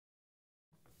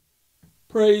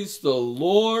Praise the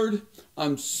Lord.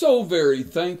 I'm so very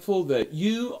thankful that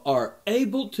you are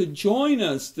able to join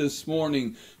us this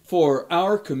morning for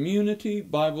our Community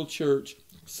Bible Church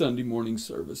Sunday morning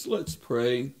service. Let's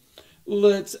pray.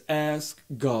 Let's ask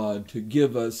God to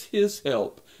give us His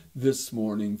help this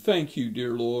morning. Thank you,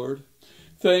 dear Lord.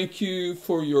 Thank you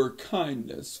for your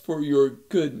kindness, for your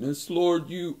goodness. Lord,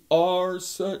 you are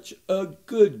such a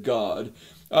good God.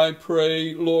 I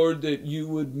pray, Lord, that you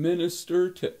would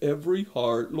minister to every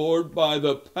heart. Lord, by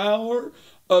the power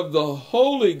of the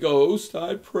Holy Ghost,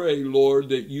 I pray, Lord,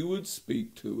 that you would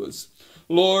speak to us.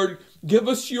 Lord, give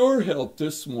us your help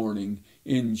this morning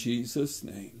in Jesus'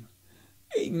 name.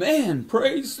 Amen.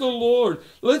 Praise the Lord.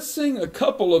 Let's sing a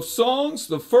couple of songs.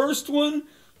 The first one,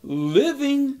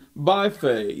 Living by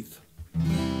Faith.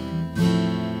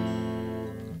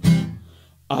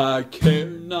 I care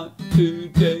not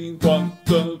today what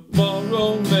the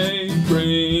morrow may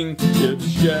bring, if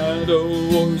shadow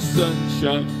or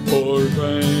sunshine or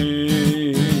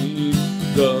rain.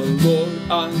 The Lord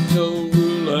I know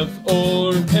ruleth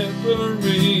o'er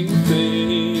everything,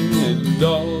 and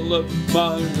all of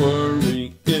my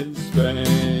worry is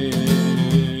vain.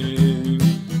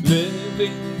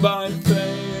 Living by faith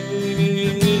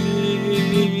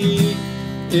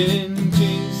in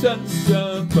Jesus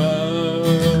above,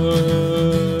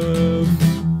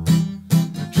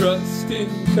 trusting,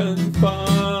 confiding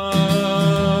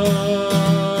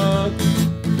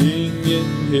in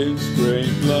His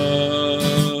great love,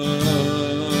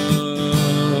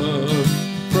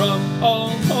 from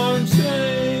all harm safe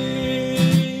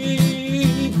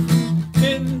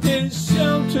in His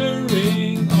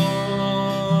sheltering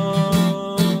arm.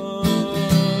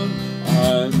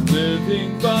 I'm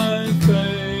living by faith,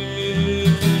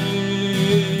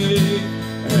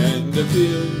 and I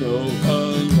feel no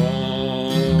alarm.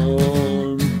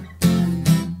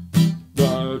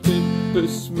 The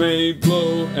tempest may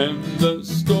blow and the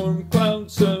storm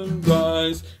clouds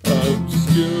arise,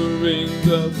 obscuring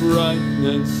the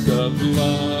brightness of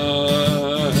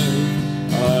life.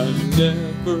 I'm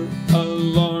never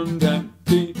alarmed at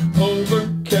the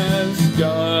overcast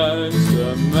skies.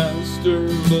 The Master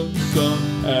looks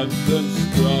on at the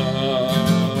strife.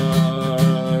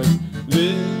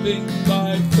 Living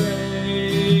by faith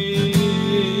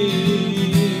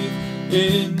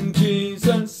in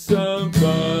Jesus above,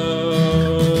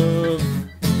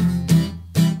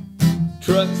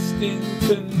 trusting,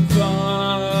 confiding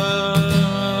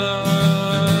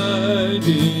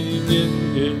in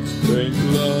His great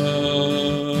love,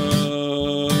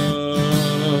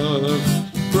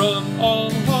 from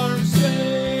all harm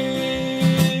safe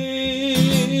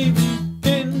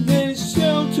in His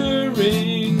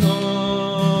sheltering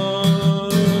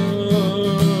arm.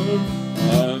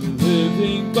 I'm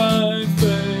living by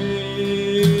faith,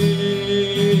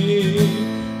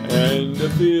 and I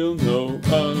feel no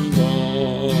alarm.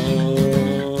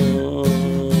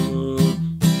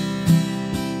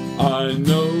 I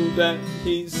know that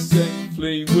He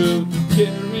safely will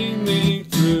carry me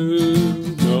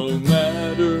through, no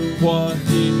matter what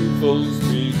evils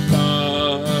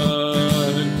betide.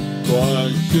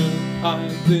 Why should I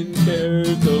then care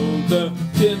though the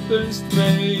tempest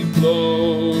may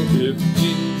blow, if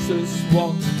Jesus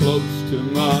walks close to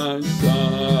my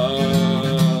side?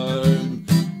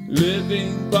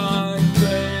 Living by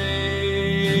faith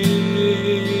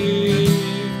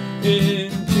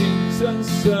in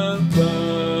Jesus above,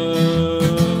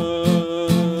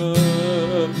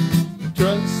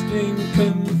 trusting,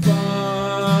 confiding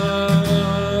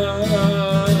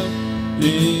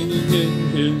in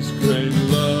His great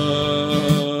love,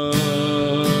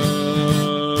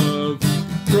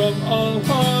 from all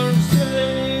harm safe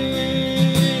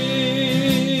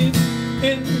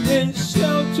in His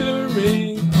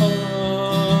sheltering arms.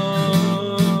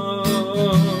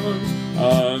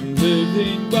 I'm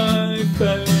living by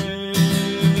faith,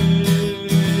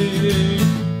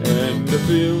 and I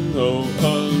feel no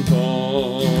alarm.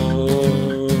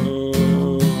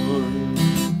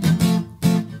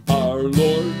 Our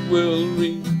Lord will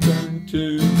return to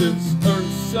this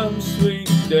earth some sweet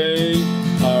day.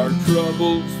 Our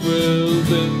troubles will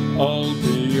then all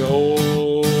be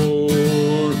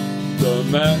o'er. The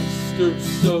Master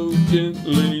so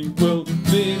gently will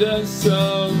lead us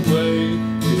away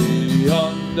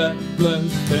beyond that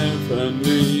blessed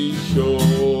heavenly shore.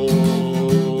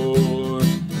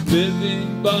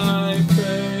 Living by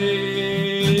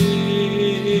faith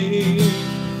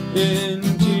in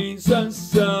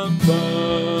Jesus above,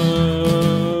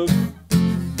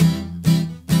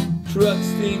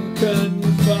 trusting,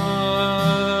 confiding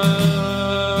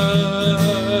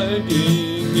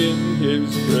in His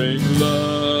great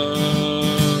love,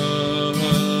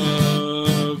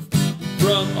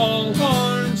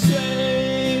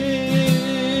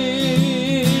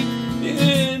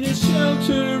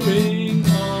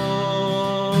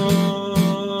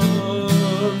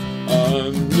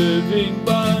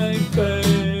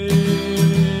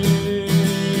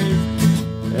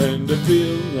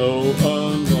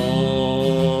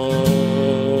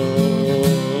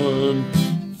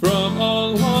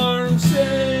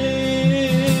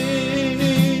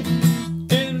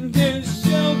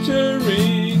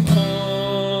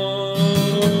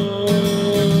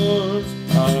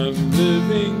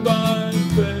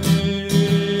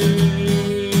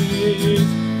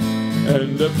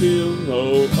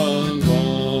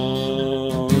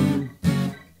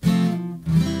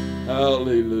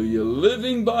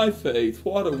 by faith.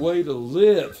 What a way to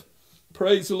live.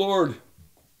 Praise the Lord.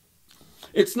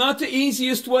 It's not the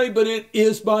easiest way, but it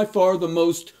is by far the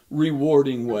most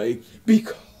rewarding way,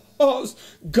 because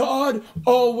God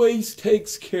always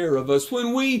takes care of us.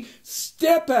 When we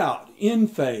step out in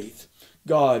faith,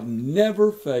 God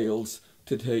never fails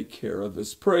to take care of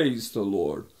us. Praise the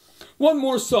Lord. One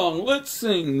more song. Let's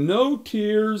sing No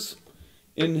Tears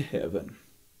in Heaven.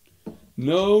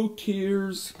 No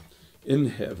tears in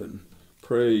heaven.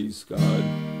 Praise God.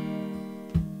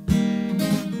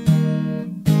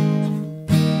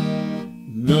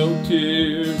 No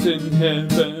tears in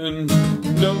heaven,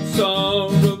 no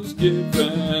sorrows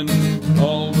given,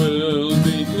 all will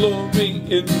be glory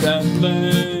in that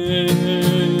land.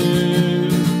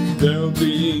 There'll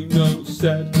be no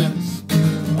sadness,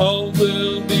 all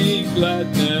will be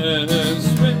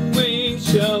gladness, when we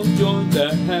shall join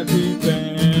that happy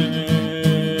band.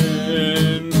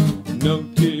 No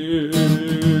tears,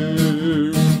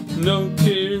 no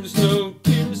tears, no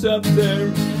tears up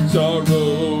there,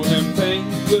 sorrow and pain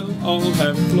will all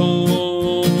have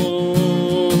flown.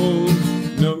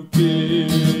 No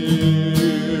tears,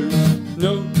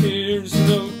 no tears,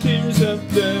 no tears up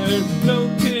there, no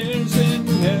tears in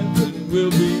heaven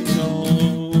will be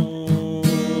known.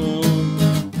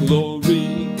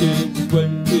 Glory is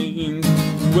waiting,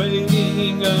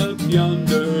 waiting up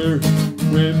yonder,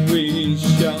 when we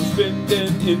shall spend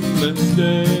an endless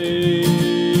day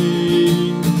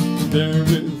there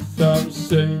with our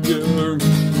Savior.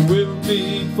 Will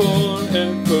be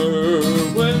forever,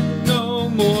 when no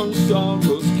more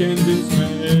sorrows can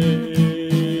dismay.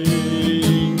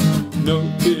 No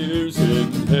tears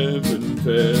in heaven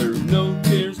fair, no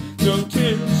tears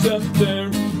up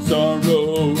there,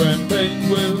 sorrow and pain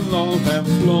will all have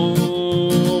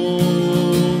flown.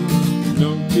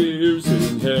 No tears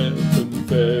in heaven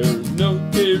fair, no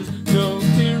tears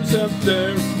up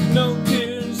there, no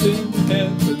tears in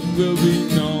heaven will be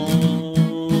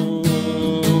known.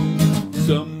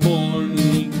 Some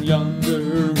morning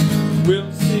yonder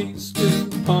will cease to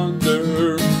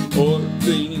ponder o'er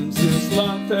things this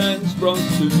life has brought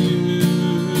to view.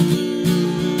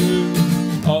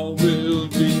 All will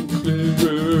be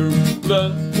clearer,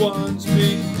 loved ones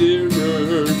be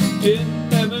dearer, in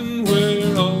heaven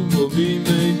where all will be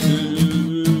made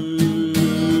new.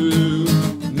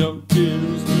 No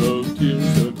tears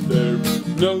up there,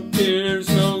 no tears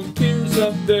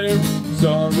up there,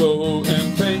 sorrow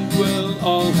and pain will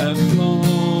all have flown.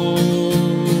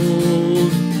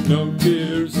 No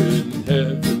tears in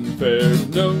heaven fair,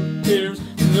 no tears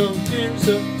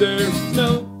up there, no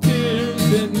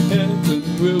tears in heaven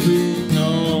will be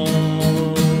known.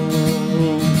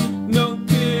 No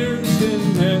tears in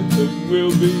heaven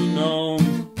will be known.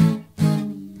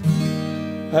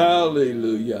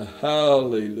 Hallelujah,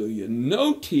 hallelujah.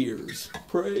 No tears.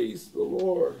 Praise the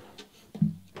Lord.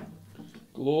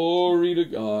 Glory to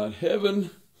God.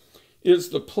 Heaven is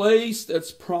the place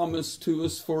that's promised to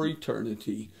us for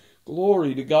eternity.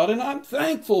 Glory to God. And I'm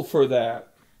thankful for that.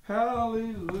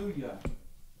 Hallelujah.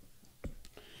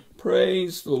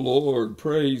 Praise the Lord.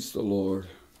 Praise the Lord.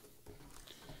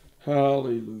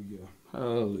 Hallelujah.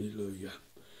 Hallelujah.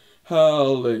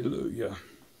 Hallelujah.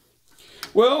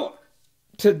 Well,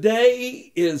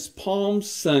 today is Palm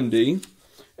Sunday,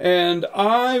 and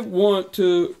I want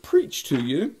to preach to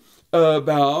you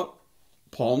about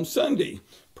Palm Sunday.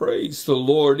 Praise the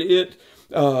Lord.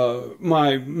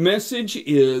 My message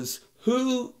is,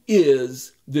 who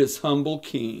is this humble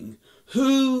king?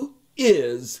 Who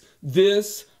is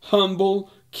this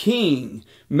humble king?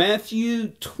 Matthew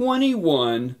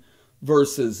 21,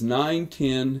 verses 9,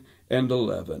 10, and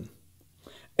 11.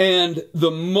 And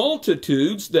the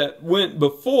multitudes that went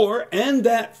before and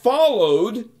that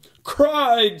followed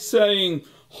cried, saying,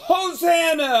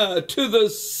 Hosanna to the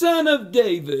Son of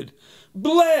David!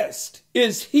 Blessed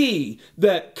is he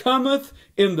that cometh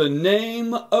in the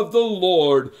name of the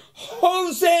Lord!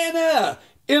 Hosanna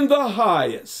in the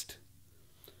highest!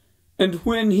 And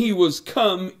when he was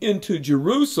come into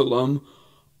Jerusalem,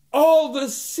 all the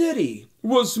city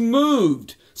was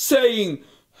moved, saying,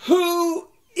 Who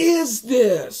is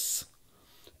this?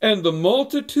 And the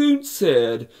multitude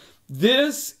said,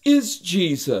 This is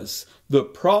Jesus, the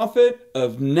prophet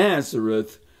of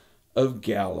Nazareth of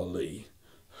Galilee.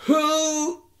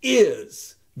 Who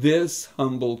is this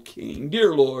humble king?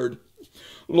 Dear Lord,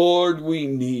 we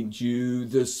need you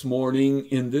this morning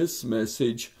in this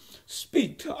message.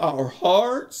 Speak to our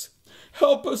hearts.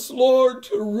 Help us, Lord,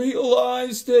 to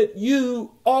realize that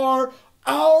you are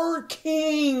our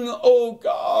King, oh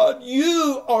God.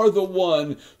 You are the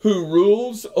one who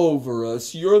rules over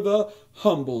us. You're the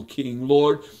humble King,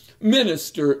 Lord.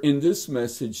 minister in this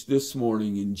message this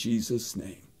morning in Jesus'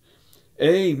 name.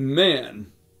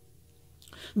 Amen.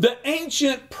 The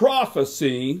ancient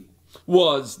prophecy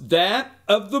was that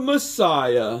of the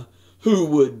Messiah who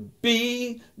would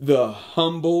be the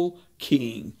humble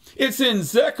king. It's in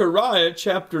Zechariah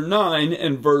chapter 9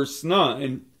 and verse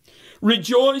 9.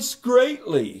 Rejoice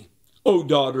greatly, O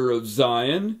daughter of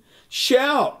Zion.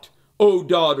 Shout, O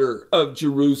daughter of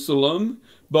Jerusalem.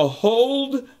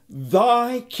 Behold,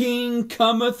 thy king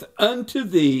cometh unto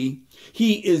thee.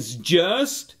 He is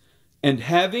just and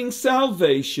having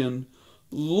salvation,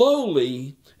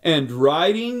 lowly and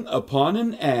riding upon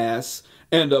an ass,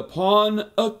 and upon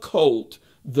a colt,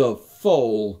 the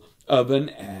foal of an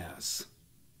ass.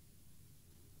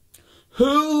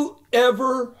 Who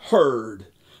ever heard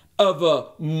of a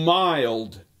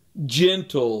mild,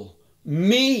 gentle,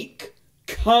 meek,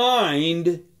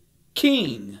 kind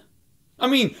king? I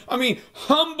mean,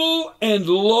 humble and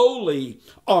lowly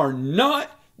are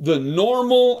not the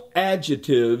normal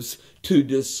adjectives to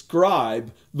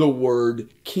describe the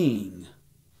word king.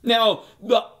 Now,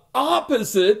 the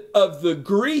opposite of the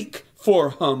Greek for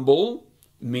humble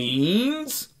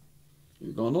means,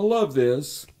 you're going to love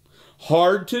this,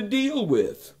 hard to deal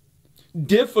with,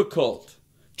 difficult,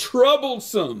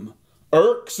 troublesome,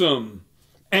 irksome,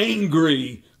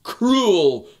 angry,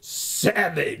 cruel,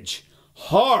 savage,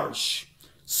 harsh,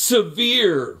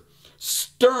 severe,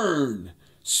 stern,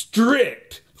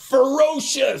 strict,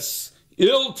 ferocious,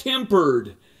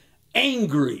 ill-tempered,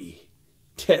 angry,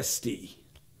 testy.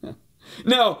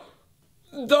 Now,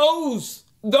 those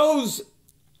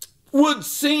would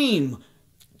seem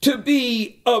to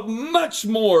be a much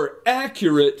more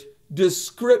accurate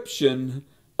description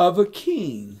of a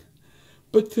king.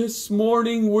 But this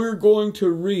morning we're going to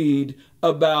read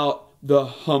about the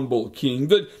humble king.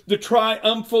 The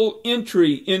triumphal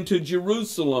entry into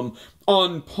Jerusalem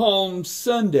on Palm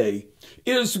Sunday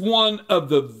is one of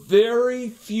the very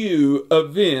few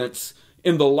events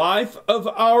in the life of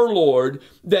our Lord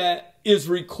that is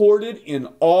recorded in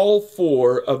all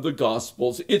four of the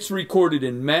Gospels. It's recorded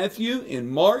in Matthew, in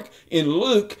Mark, in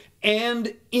Luke,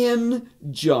 and in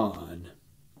John.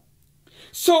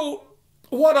 So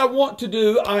what I want to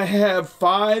do, I have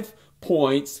 5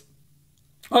 points.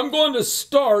 I'm going to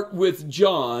start with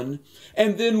John,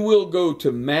 and then we'll go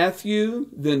to Matthew,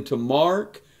 then to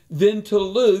Mark, then to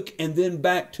Luke, and then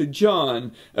back to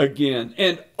John again.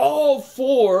 And all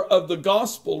four of the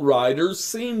gospel writers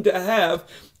seem to have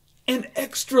an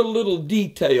extra little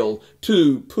detail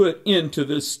to put into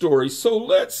this story. So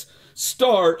let's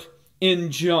start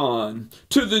in John.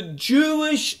 To the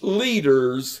Jewish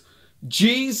leaders,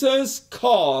 Jesus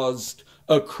caused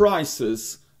a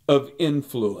crisis of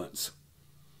influence.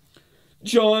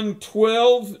 John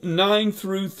 12, 9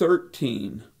 through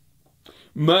 13.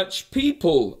 Much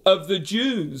people of the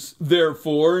Jews,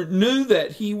 therefore, knew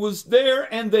that he was there,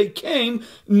 and they came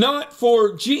not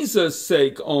for Jesus'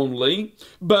 sake only,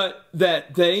 but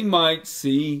that they might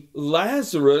see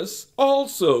Lazarus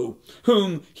also,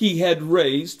 whom he had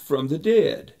raised from the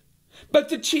dead. But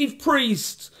the chief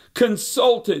priests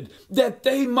consulted that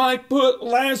they might put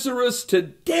Lazarus to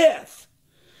death,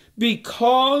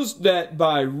 because that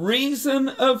by reason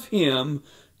of him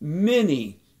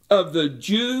many of the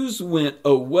Jews went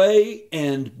away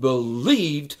and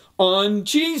believed on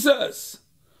Jesus.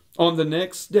 On the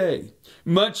next day,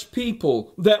 much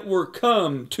people that were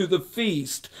come to the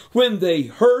feast, when they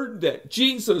heard that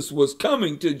Jesus was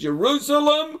coming to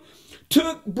Jerusalem,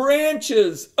 took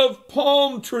branches of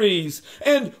palm trees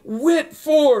and went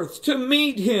forth to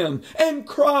meet him and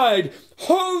cried,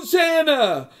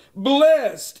 Hosanna!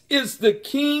 Blessed is the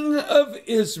King of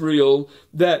Israel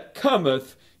that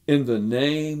cometh in the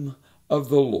name of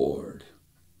the Lord.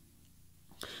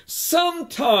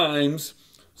 Sometimes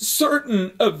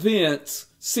certain events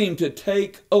seem to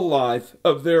take a life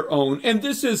of their own. And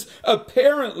this is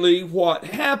apparently what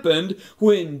happened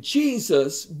when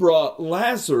Jesus brought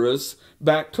Lazarus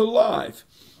back to life.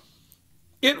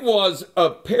 It was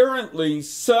apparently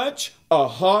such a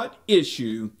hot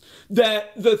issue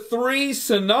that the 3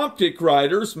 synoptic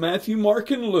writers, Matthew,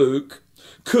 Mark, and Luke,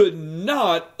 could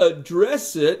not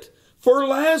address it for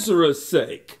Lazarus'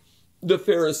 sake. The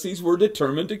Pharisees were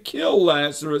determined to kill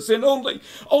Lazarus, and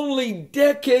only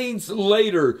decades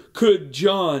later could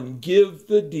John give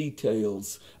the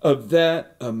details of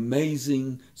that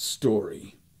amazing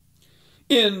story.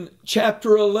 In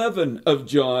chapter 11 of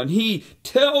John, he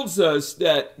tells us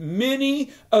that many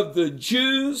of the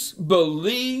Jews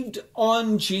believed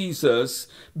on Jesus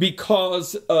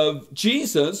because of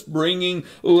Jesus bringing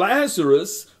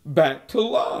Lazarus back to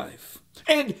life.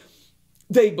 And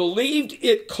they believed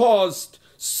it caused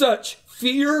such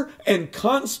fear and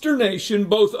consternation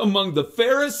both among the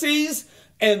Pharisees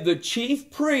and the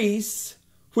chief priests,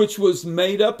 which was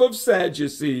made up of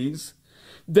Sadducees,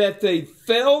 that they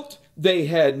felt they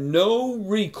had no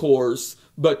recourse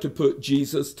but to put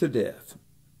Jesus to death.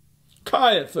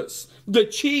 Caiaphas, the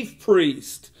chief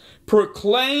priest,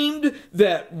 proclaimed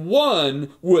that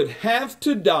one would have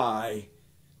to die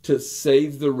to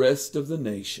save the rest of the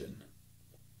nation.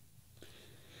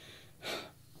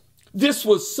 This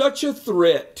was such a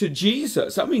threat to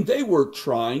Jesus. I mean, they were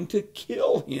trying to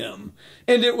kill him.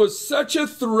 And it was such a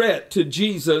threat to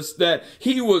Jesus that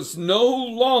he was no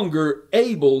longer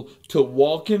able to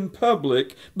walk in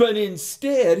public, but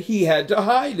instead he had to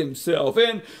hide himself.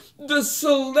 And the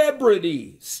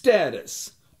celebrity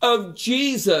status of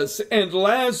Jesus and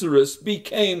Lazarus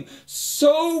became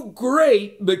so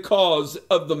great because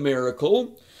of the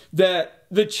miracle that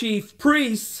the chief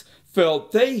priests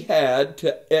felt they had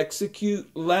to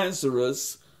execute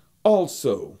Lazarus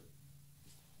also.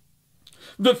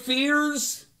 The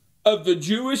fears of the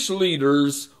Jewish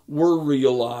leaders were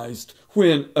realized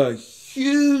when a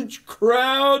huge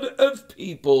crowd of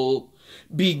people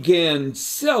began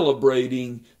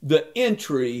celebrating the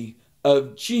entry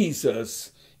of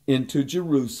Jesus into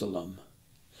Jerusalem.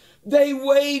 They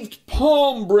waved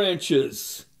palm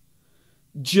branches,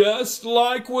 just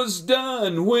like was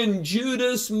done when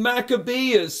Judas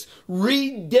Maccabeus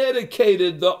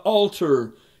rededicated the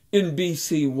altar in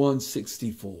BC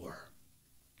 164.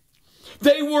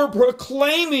 They were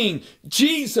proclaiming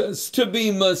Jesus to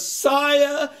be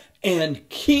Messiah and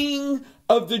King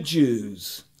of the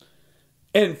Jews.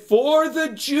 And for the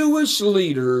Jewish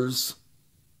leaders,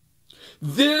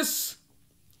 this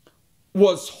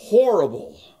was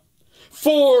horrible.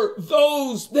 For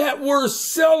those that were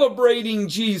celebrating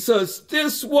Jesus,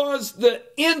 this was the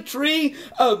entry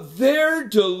of their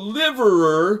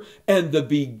deliverer and the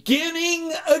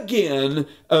beginning again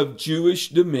of Jewish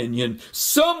dominion.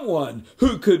 Someone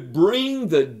who could bring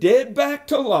the dead back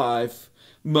to life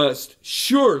must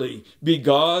surely be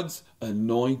God's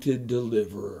anointed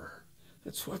deliverer.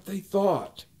 That's what they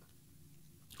thought.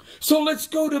 So let's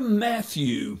go to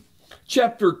Matthew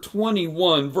chapter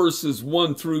 21, verses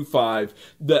 1 through 5.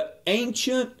 The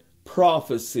ancient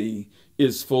prophecy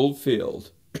is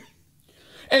fulfilled.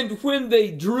 And when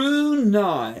they drew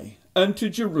nigh unto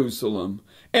Jerusalem,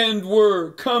 and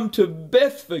were come to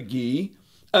Bethphage,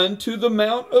 unto the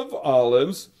Mount of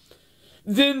Olives,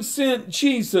 then sent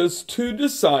Jesus 2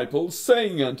 disciples,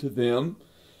 saying unto them,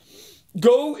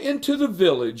 Go into the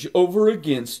village over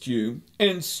against you,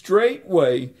 and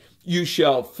straightway you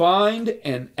shall find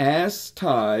an ass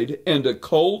tied, and a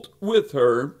colt with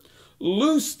her.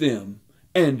 Loose them,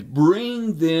 and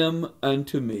bring them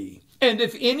unto me. And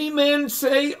if any man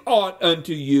say aught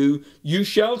unto you, you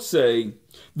shall say,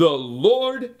 The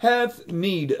Lord hath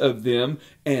need of them,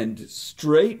 and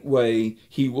straightway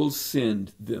he will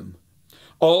send them.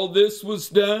 All this was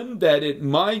done that it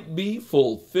might be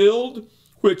fulfilled,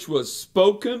 which was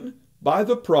spoken by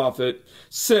the prophet,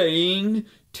 saying,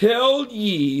 Tell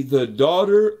ye the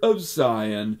daughter of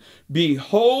Zion,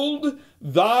 Behold,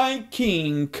 thy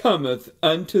king cometh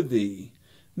unto thee,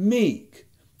 meek,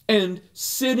 and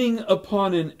sitting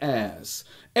upon an ass,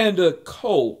 and a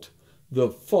colt, the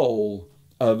foal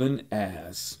of an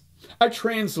ass. I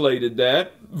translated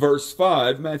that, verse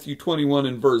 5, Matthew 21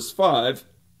 and verse 5.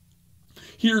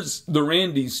 Here's the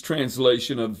Randy's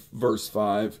translation of verse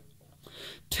 5.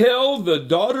 Tell the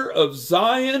daughter of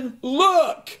Zion,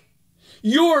 Look!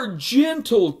 Your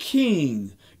gentle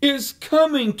king is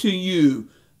coming to you,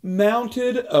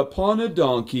 mounted upon a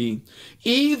donkey,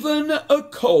 even a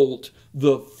colt,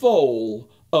 the foal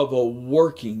of a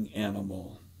working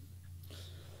animal.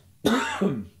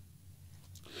 There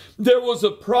was a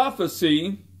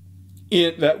prophecy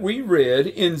that we read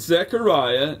in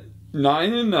Zechariah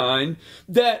 9:9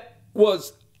 that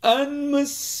was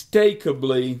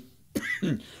unmistakably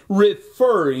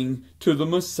referring to the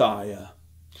Messiah.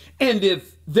 And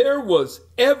if there was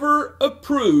ever a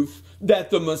proof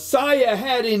that the Messiah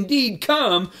had indeed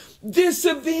come, this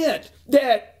event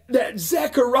that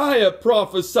Zechariah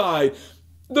prophesied,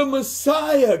 the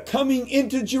Messiah coming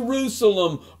into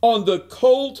Jerusalem on the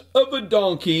colt of a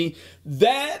donkey,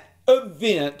 that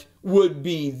event would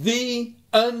be the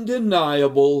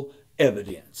undeniable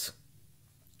evidence.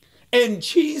 And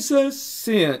Jesus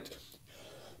sent,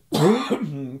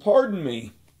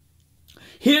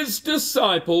 his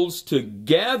disciples to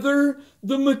gather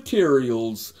the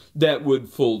materials that would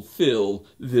fulfill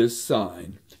this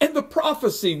sign. And the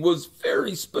prophecy was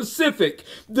very specific.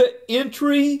 The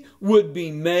entry would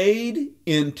be made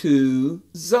into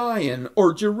Zion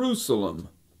or Jerusalem.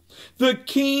 The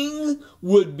king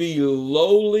would be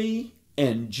lowly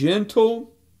and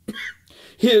gentle.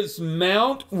 His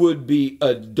mount would be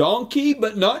a donkey,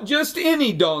 but not just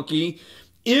any donkey.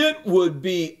 It would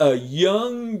be a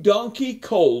young donkey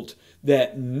colt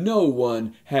that no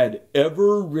one had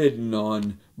ever ridden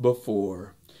on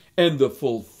before. And the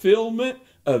fulfillment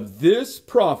of this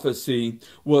prophecy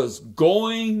was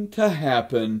going to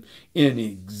happen in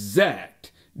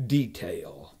exact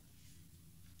detail.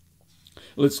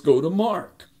 Let's go to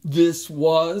Mark. This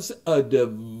was a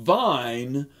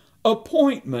divine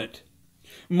appointment.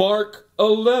 Mark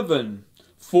 11,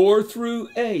 4 through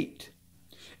 8.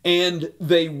 And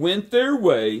they went their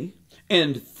way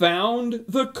and found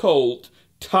the colt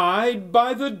tied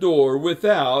by the door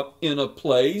without in a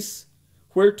place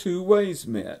where two ways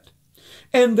met.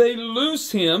 And they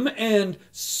loose him, and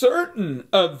certain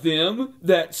of them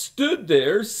that stood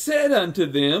there said unto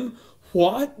them,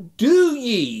 What do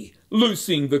ye,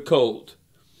 loosing the colt?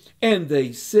 And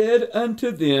they said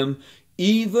unto them,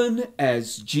 Even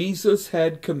as Jesus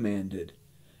had commanded.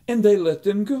 And they let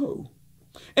them go.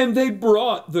 And they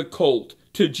brought the colt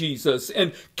to Jesus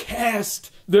and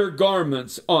cast their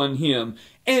garments on him.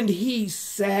 And he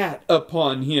sat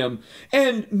upon him.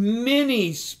 And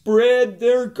many spread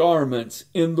their garments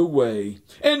in the way.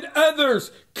 And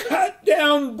others cut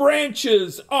down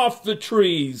branches off the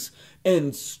trees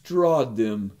and strawed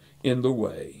them in the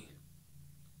way.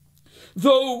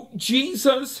 Though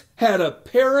Jesus had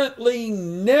apparently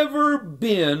never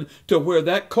been to where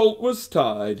that colt was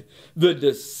tied, the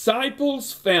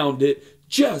disciples found it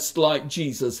just like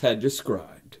Jesus had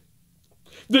described.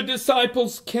 The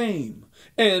disciples came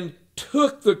and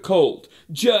took the colt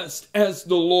just as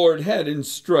the Lord had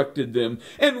instructed them.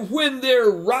 And when their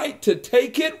right to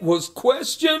take it was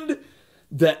questioned,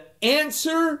 the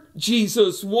answer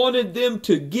Jesus wanted them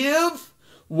to give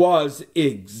was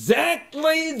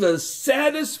exactly the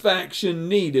satisfaction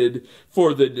needed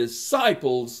for the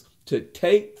disciples to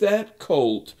take that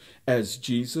colt as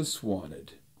Jesus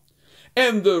wanted.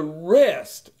 And the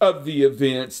rest of the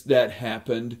events that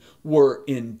happened were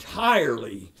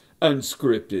entirely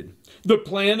unscripted. The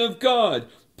plan of God,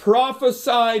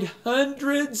 prophesied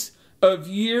hundreds of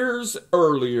years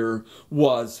earlier,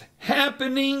 was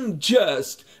happening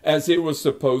just as it was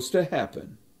supposed to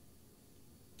happen.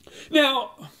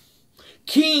 Now,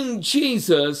 King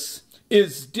Jesus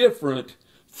is different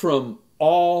from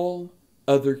all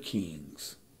other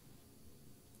kings.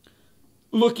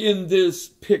 Look in this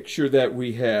picture that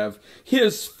we have.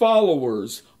 His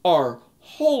followers are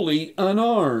wholly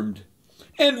unarmed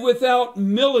and without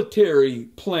military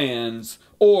plans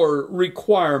or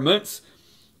requirements.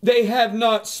 They have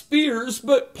not spears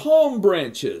but palm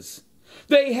branches.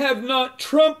 They have not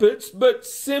trumpets, but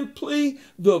simply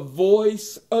the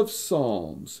voice of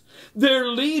psalms. Their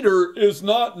leader is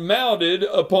not mounted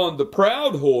upon the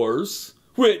proud horse,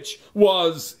 which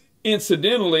was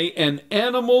incidentally an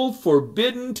animal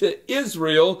forbidden to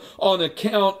Israel on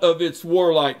account of its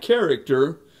warlike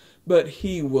character, but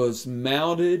he was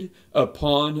mounted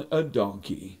upon a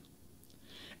donkey.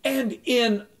 And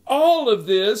in all of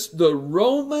this, the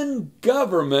Roman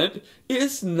government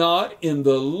is not in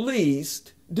the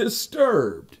least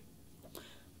disturbed.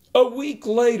 A week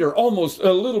later, almost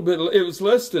a little bit, it was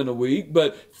less than a week,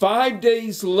 but 5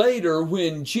 days later,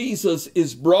 when Jesus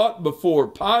is brought before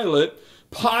Pilate,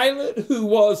 Pilate, who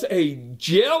was a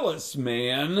jealous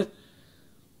man,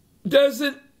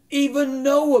 doesn't even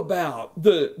know about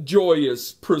the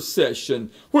joyous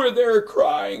procession where they're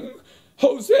crying,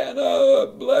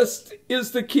 Hosanna, blessed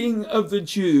is the King of the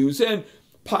Jews. And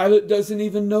Pilate doesn't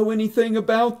even know anything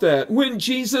about that. When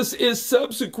Jesus is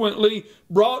subsequently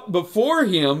brought before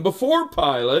him, before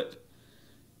Pilate,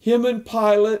 him and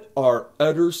Pilate are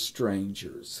utter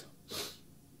strangers.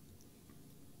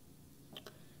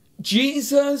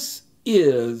 Jesus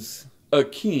is a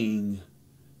king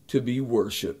to be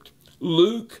worshiped.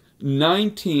 Luke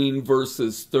 19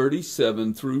 verses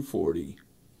 37 through 40.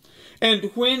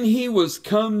 And when he was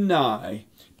come nigh,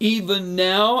 even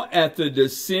now at the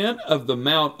descent of the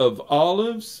Mount of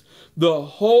Olives, the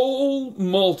whole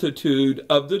multitude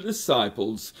of the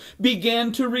disciples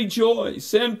began to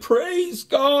rejoice and praise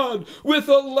God with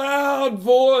a loud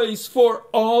voice for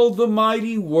all the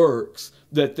mighty works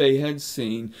that they had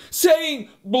seen, saying,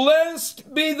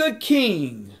 Blessed be the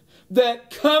King that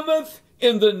cometh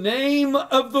in the name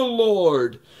of the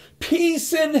Lord,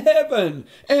 peace in heaven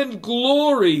and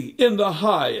glory in the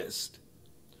highest.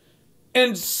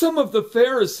 And some of the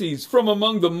Pharisees from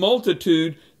among the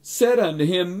multitude said unto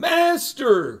him,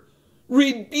 Master,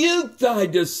 rebuke thy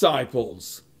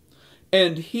disciples.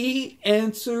 And he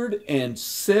answered and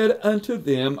said unto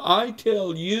them, I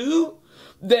tell you,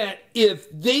 that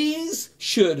if these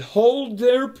should hold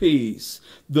their peace,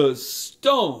 the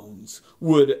stones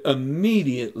would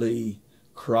immediately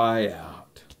cry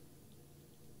out.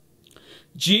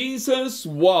 Jesus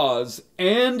was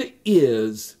and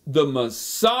is the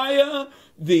Messiah,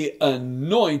 the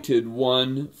anointed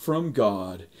one from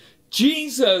God.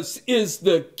 Jesus is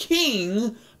the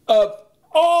King of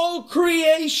all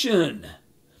creation.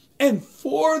 And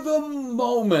for the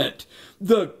moment,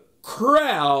 the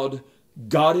crowd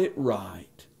got it right.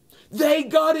 They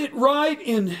got it right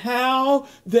in how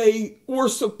they were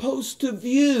supposed to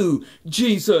view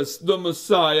Jesus the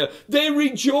Messiah. They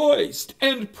rejoiced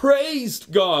and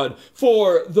praised God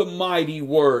for the mighty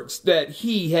works that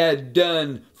he had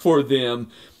done for them.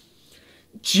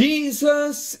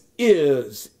 Jesus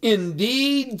is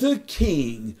indeed the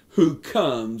King who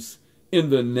comes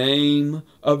in the name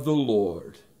of the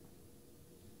Lord.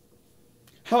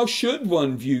 How should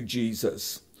one view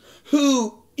Jesus?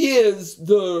 Who is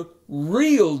the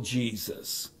real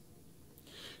Jesus?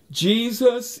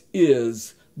 Jesus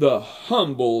is the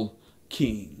humble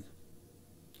King.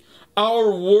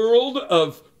 Our world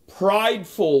of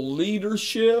prideful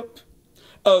leadership,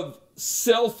 of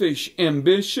selfish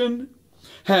ambition,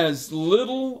 has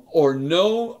little or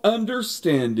no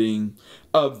understanding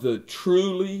of the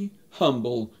truly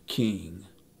humble King.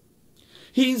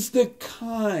 He's the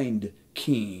kind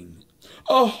King.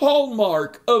 A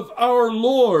hallmark of our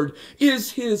Lord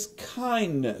is his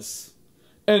kindness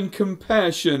and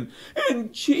compassion.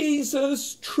 And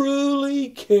Jesus truly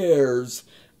cares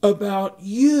about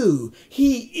you.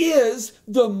 He is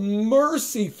the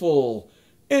merciful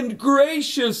and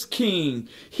gracious King.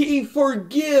 He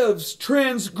forgives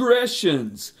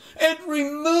transgressions and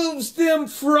removes them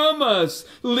from us,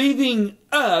 leaving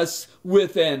us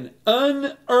with an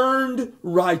unearned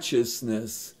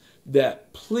righteousness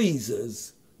that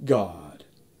pleases God.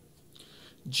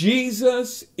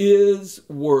 Jesus is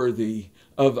worthy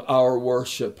of our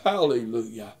worship.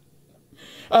 Hallelujah.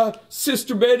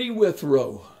 Sister Betty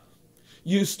Withrow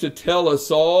used to tell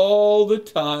us all the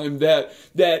time that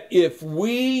if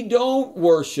we don't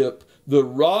worship, the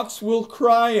rocks will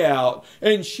cry out.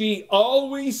 And she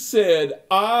always said,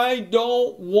 I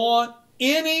don't want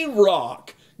any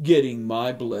rock getting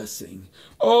my blessing.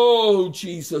 Oh,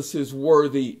 Jesus is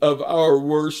worthy of our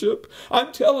worship.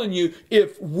 I'm telling you,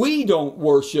 if we don't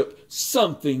worship,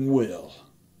 something will.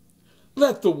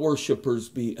 Let the worshipers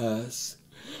be us.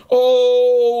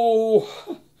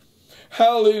 Oh,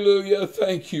 hallelujah.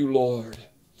 Thank you, Lord.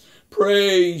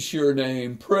 Praise your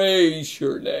name. Praise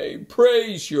your name.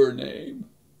 Praise your name.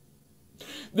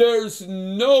 There's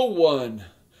no one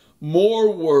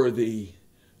more worthy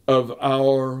of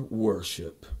our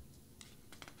worship.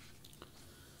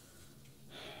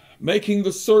 Making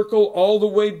the circle all the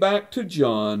way back to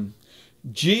John,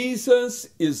 Jesus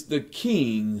is the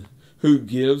King who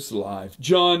gives life.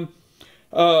 John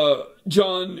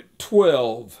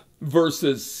 12,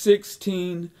 verses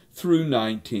 16 through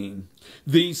 19.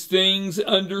 These things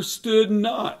understood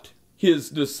not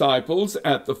his disciples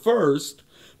at the first,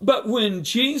 but when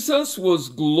Jesus was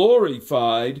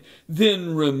glorified,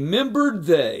 then remembered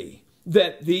they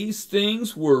that these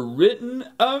things were written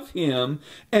of him,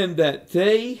 and that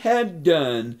they had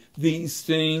done these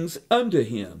things unto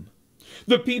him.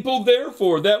 The people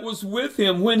therefore that was with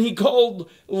him when he called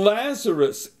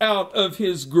Lazarus out of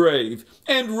his grave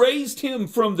and raised him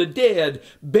from the dead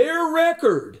bear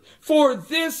record, for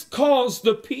this cause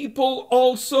the people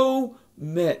also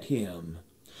met him.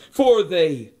 For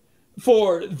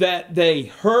that they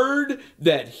heard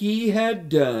that he had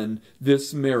done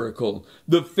this miracle.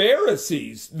 The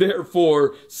Pharisees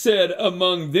therefore said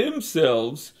among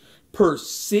themselves,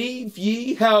 Perceive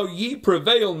ye how ye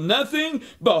prevail nothing?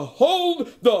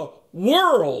 Behold, the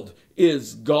world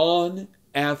is gone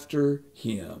after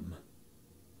him.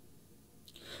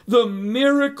 The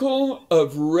miracle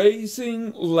of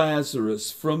raising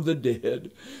Lazarus from the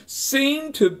dead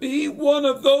seemed to be one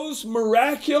of those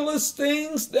miraculous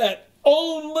things that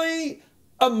only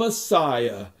a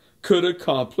Messiah could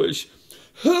accomplish.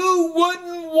 Who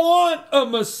wouldn't want a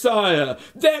Messiah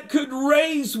that could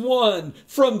raise one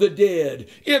from the dead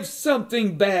if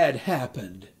something bad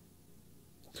happened?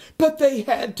 But they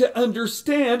had to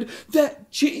understand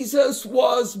that Jesus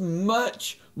was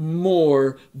much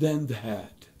more than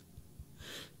that.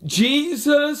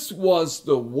 Jesus was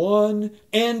the one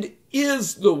and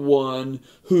is the one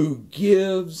who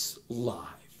gives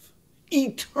life,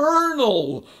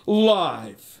 eternal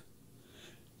life.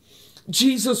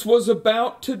 Jesus was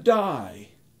about to die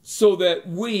so that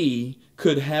we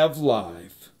could have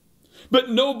life. But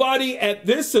nobody at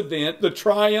this event, the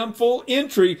triumphal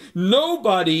entry,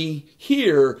 nobody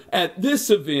here at this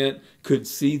event could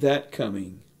see that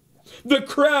coming. The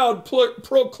crowd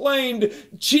proclaimed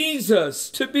Jesus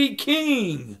to be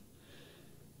king.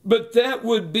 But that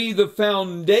would be the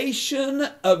foundation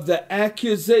of the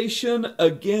accusation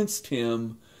against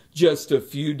him just a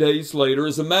few days later.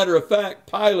 As a matter of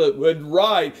fact, Pilate would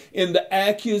write in the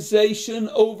accusation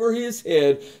over his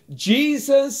head,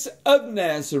 Jesus of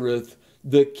Nazareth,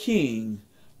 the King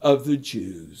of the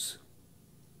Jews.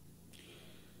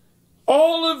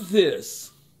 All of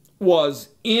this was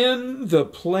in the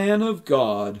plan of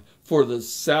God for the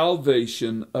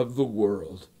salvation of the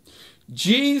world.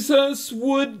 Jesus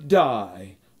would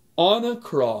die on a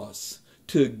cross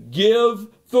to give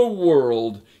the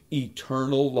world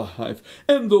eternal life.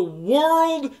 And the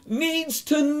world needs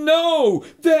to know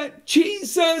that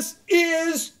Jesus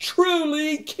is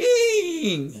truly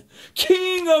King.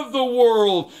 King of the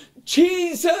world.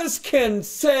 Jesus can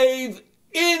save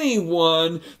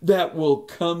anyone that will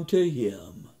come to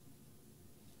him.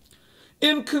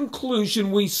 In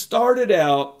conclusion, we started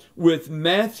out with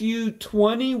Matthew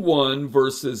 21,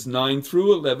 verses 9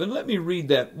 through 11. Let me read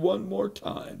that one more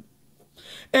time.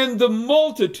 And the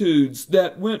multitudes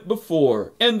that went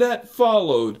before and that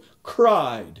followed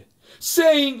cried,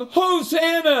 saying,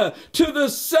 Hosanna to the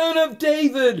Son of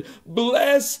David!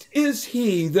 Blessed is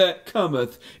he that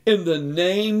cometh in the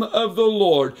name of the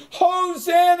Lord.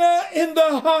 Hosanna in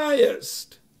the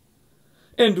highest!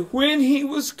 And when he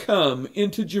was come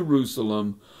into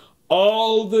Jerusalem,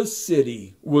 all the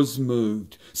city was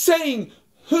moved, saying,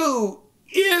 Who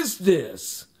is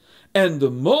this? And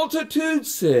the multitude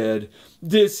said,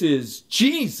 This is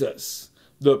Jesus,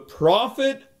 the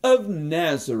prophet of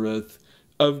Nazareth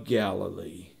of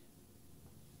Galilee.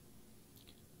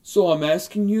 So I'm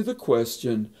asking you the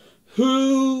question,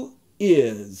 who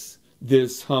is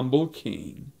this humble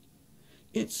king?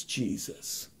 It's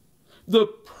Jesus, the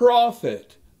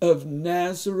prophet of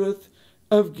Nazareth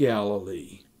of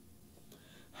Galilee.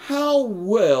 How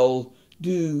well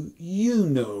do you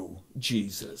know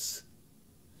Jesus?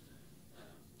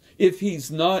 If he's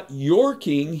not your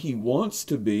king, he wants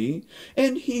to be,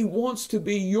 and he wants to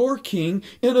be your king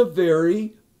in a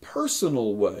very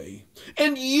personal way.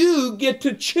 And you get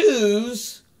to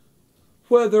choose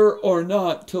whether or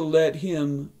not to let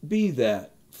him be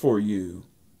that for you.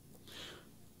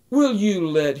 Will you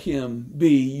let him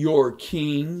be your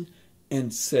King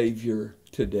and Savior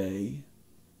today?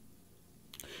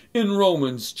 In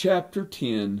Romans chapter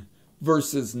 10,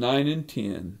 verses 9 and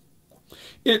 10,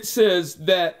 it says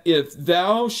that if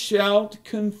thou shalt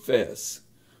confess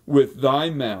with thy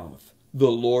mouth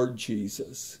the Lord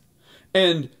Jesus,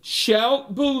 and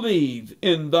shalt believe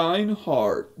in thine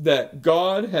heart that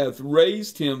God hath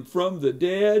raised him from the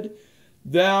dead,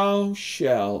 thou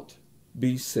shalt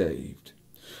be saved.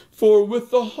 For with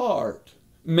the heart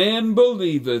man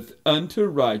believeth unto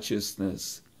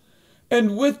righteousness,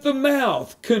 and with the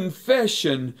mouth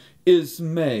confession is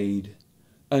made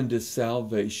unto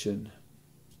salvation.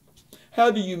 How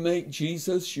do you make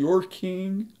Jesus your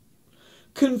King?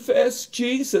 Confess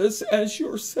Jesus as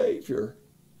your Savior.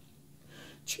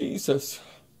 Jesus,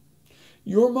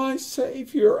 you're my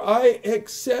Savior. I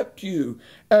accept you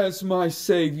as my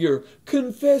Savior.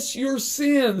 Confess your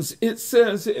sins, it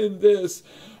says in this.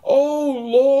 Oh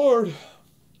Lord,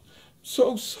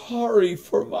 so sorry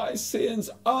for my sins.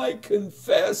 I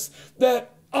confess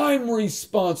that I'm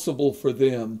responsible for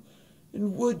them.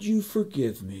 And would you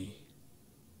forgive me?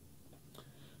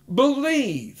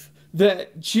 Believe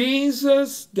that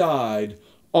Jesus died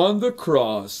on the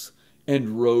cross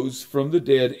and rose from the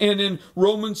dead. And in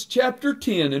Romans chapter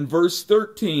 10 and verse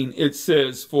 13 it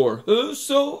says, For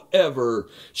whosoever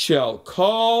shall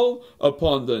call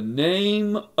upon the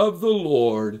name of the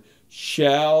Lord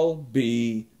shall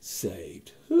be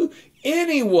saved.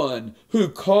 Anyone who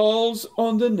calls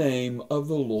on the name of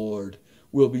the Lord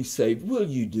will be saved. Will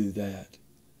you do that?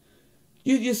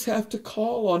 You just have to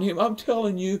call on him. I'm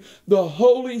telling you, the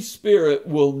Holy Spirit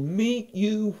will meet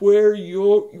you where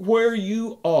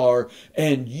you are,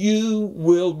 and you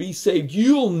will be saved.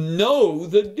 You'll know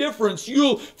the difference.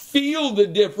 You'll feel the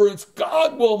difference.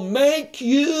 God will make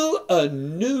you a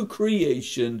new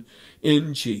creation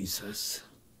in Jesus.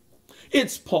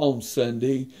 It's Palm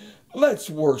Sunday. Let's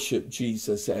worship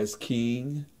Jesus as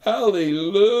King.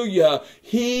 Hallelujah.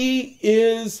 He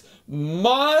is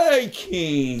my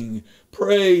King.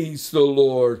 Praise the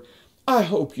Lord. I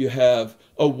hope you have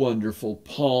a wonderful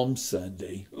Palm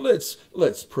Sunday. Let's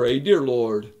pray. Dear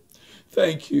Lord,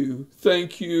 Thank you,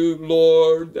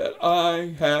 Lord, that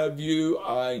I have you.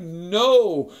 I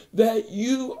know that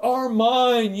you are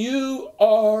mine. You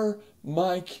are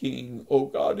my King. Oh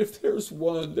God, if there's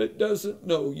one that doesn't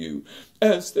know you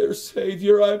as their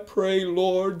Savior, I pray,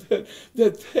 Lord,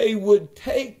 that they would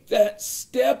take that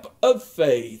step of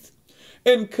faith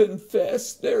and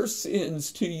confess their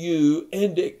sins to you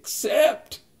and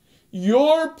accept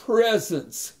your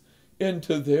presence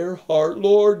into their heart.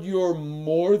 Lord, you're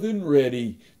more than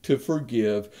ready to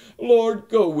forgive. Lord,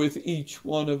 go with each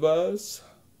one of us.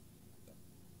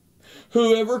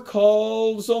 Whoever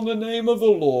calls on the name of the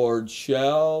Lord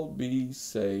shall be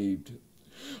saved.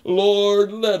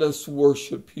 Lord, let us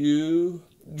worship you.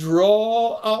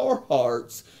 Draw our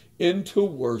hearts into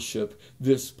worship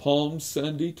this Palm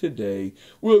Sunday today.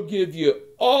 We'll give you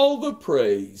all the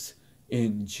praise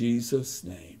in Jesus'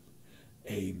 name.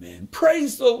 Amen.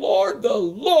 Praise the Lord. The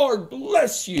Lord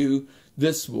bless you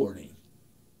this morning.